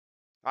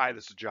Hi,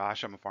 this is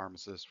Josh. I'm a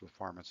pharmacist with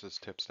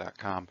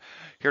pharmacisttips.com.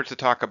 Here to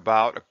talk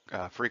about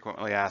a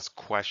frequently asked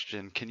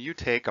question. Can you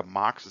take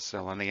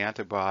amoxicillin, the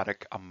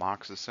antibiotic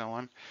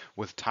amoxicillin,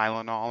 with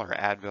Tylenol or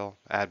Advil?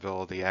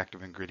 Advil, the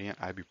active ingredient,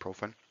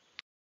 ibuprofen.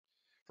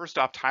 First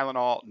off,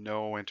 Tylenol,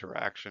 no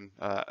interaction.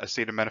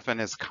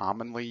 Acetaminophen is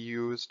commonly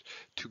used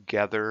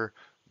together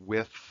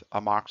with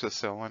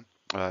amoxicillin.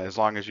 As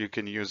long as you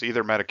can use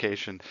either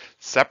medication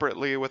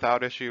separately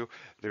without issue,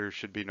 there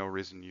should be no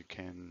reason you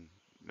couldn't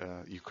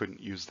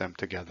use them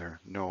together.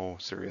 No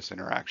serious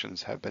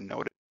interactions have been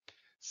noted.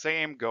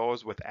 Same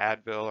goes with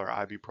Advil or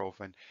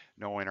ibuprofen.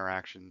 No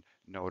interaction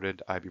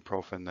noted.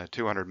 Ibuprofen, the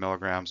 200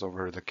 milligrams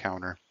over the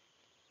counter.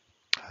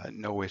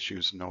 No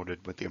issues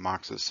noted with the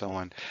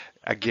amoxicillin.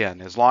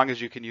 Again, as long as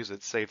you can use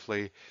it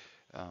safely,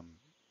 um,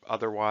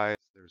 otherwise,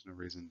 there's no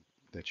reason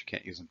that you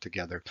can't use them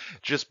together.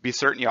 Just be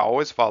certain you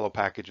always follow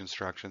package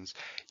instructions.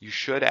 You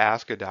should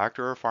ask a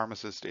doctor or a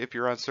pharmacist if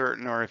you're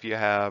uncertain or if you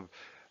have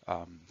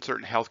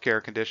certain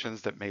healthcare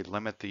conditions that may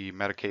limit the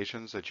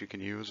medications that you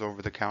can use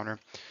over the counter.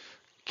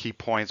 Key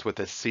points with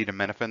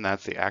acetaminophen,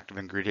 that's the active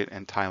ingredient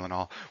in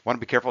Tylenol. Want to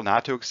be careful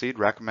not to exceed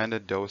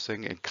recommended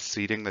dosing.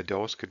 Exceeding the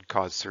dose could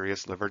cause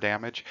serious liver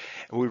damage.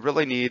 And we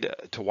really need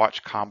to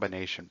watch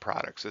combination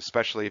products,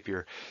 especially if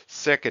you're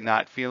sick and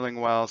not feeling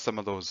well. Some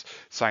of those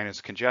sinus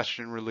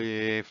congestion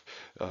relief,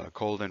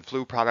 cold and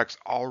flu products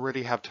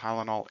already have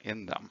Tylenol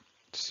in them.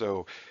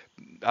 So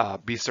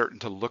be certain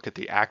to look at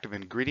the active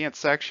ingredient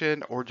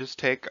section or just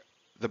take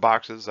the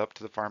boxes up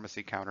to the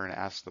pharmacy counter and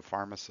ask the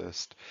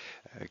pharmacist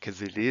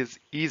because it is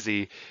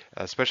easy,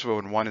 especially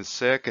when one is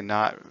sick and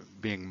not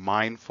being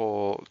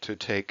mindful to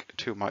take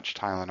too much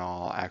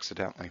Tylenol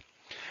accidentally.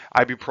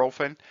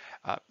 Ibuprofen,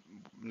 uh,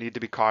 need to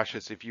be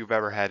cautious if you've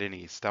ever had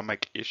any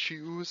stomach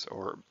issues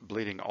or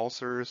bleeding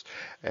ulcers,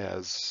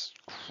 as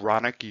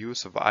chronic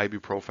use of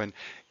ibuprofen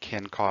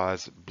can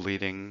cause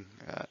bleeding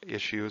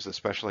issues,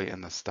 especially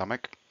in the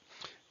stomach.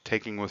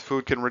 Taking with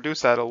food can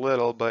reduce that a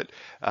little, but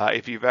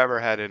if you've ever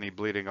had any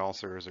bleeding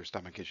ulcers or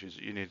stomach issues,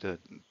 you need to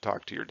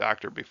talk to your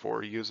doctor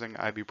before using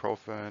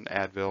ibuprofen,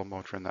 Advil,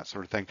 Motrin, that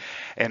sort of thing.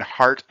 And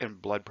heart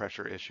and blood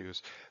pressure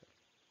issues.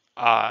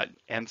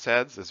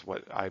 NSAIDs is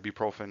what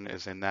ibuprofen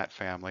is in that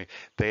family.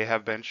 They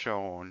have been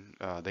shown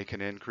they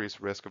can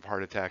increase risk of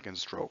heart attack and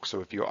stroke.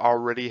 So if you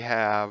already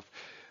have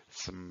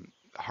some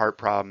heart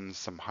problems,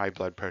 some high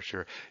blood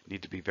pressure,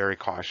 need to be very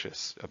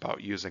cautious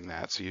about using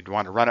that. So you'd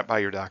want to run it by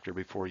your doctor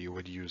before you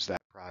would use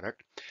that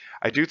product.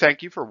 I do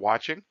thank you for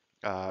watching.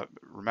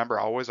 Remember,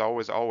 always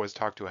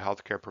talk to a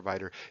healthcare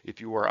provider if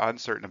you are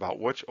uncertain about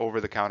which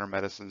over-the-counter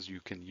medicines you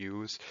can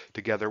use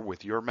together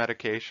with your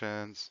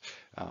medications.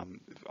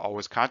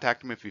 Always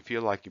contact them if you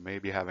feel like you may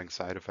be having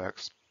side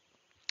effects.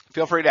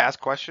 Feel free to ask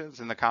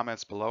questions in the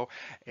comments below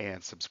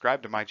and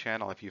subscribe to my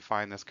channel if you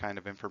find this kind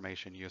of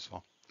information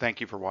useful. Thank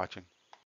you for watching.